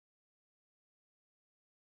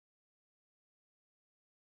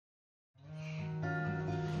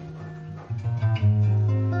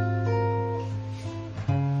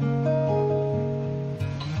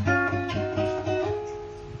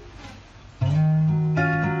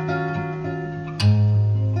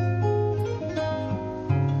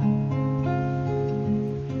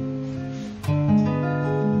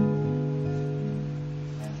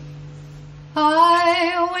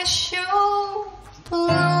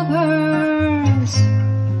flowers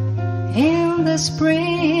in the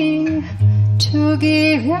spring to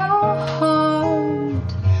give your heart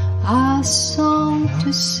a song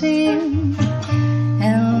to sing,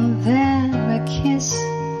 and then a kiss,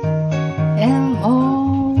 and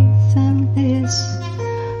more than this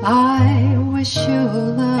I wish you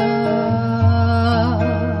love.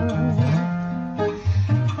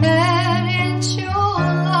 And in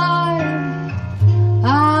July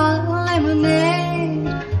a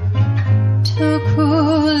lemonade to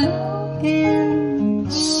cool in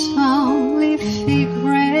some leafy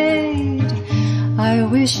grade. I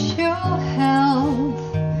wish you health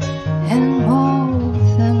and more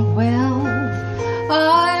than wealth.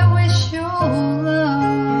 I wish you love.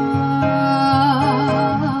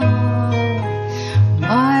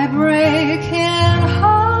 My breaking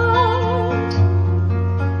heart,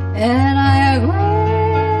 and I agree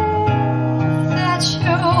that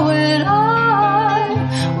you and I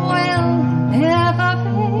will never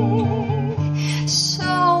be. So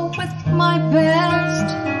with my best,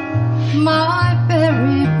 my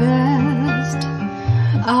very best,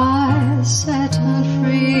 I set her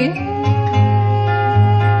free.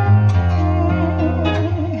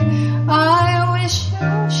 I wish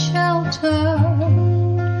you shelter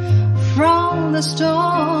from the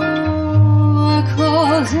storm,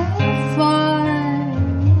 'cause if I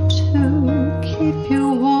to keep you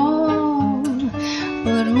warm,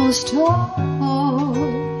 but most of all,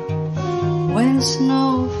 when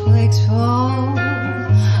snowflakes fall,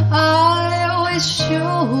 I wish you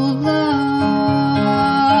love.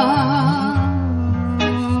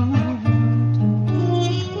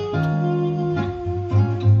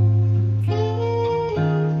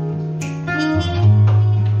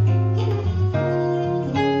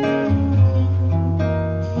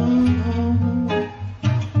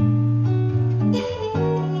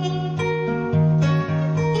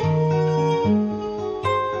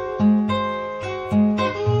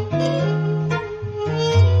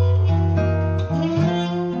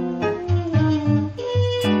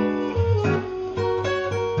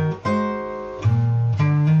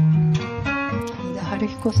 春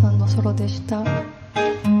彦さんのソロでした。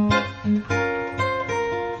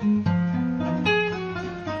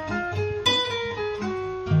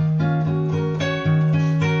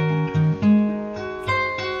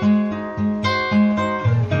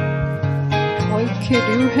小池龍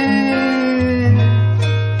平、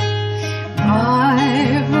My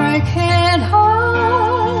breaking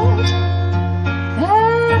heart, and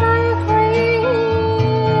I agree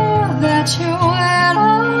that you and I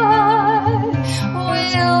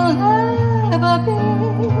will never be.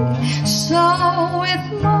 So with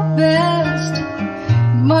my best,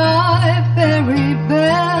 my very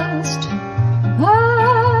best, I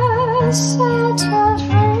set her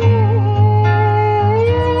free.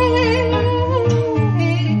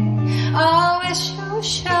 I wish you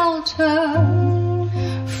shelter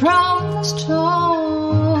from the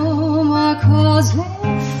storm, 'cause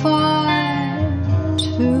if I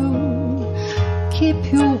to keep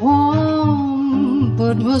you warm,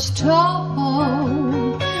 but most of all,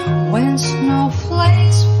 when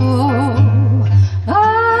snowflakes fall, I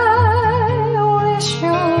wish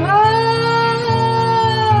you love.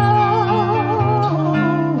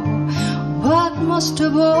 But most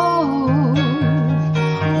of all,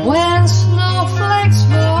 when snowflakes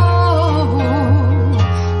fall,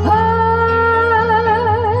 I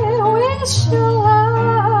wish you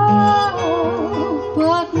love.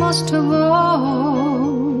 But most of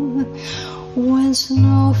all, when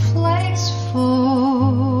snowflakes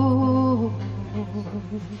fall,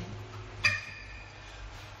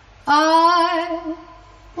 I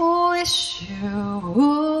wish you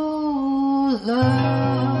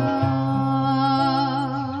love.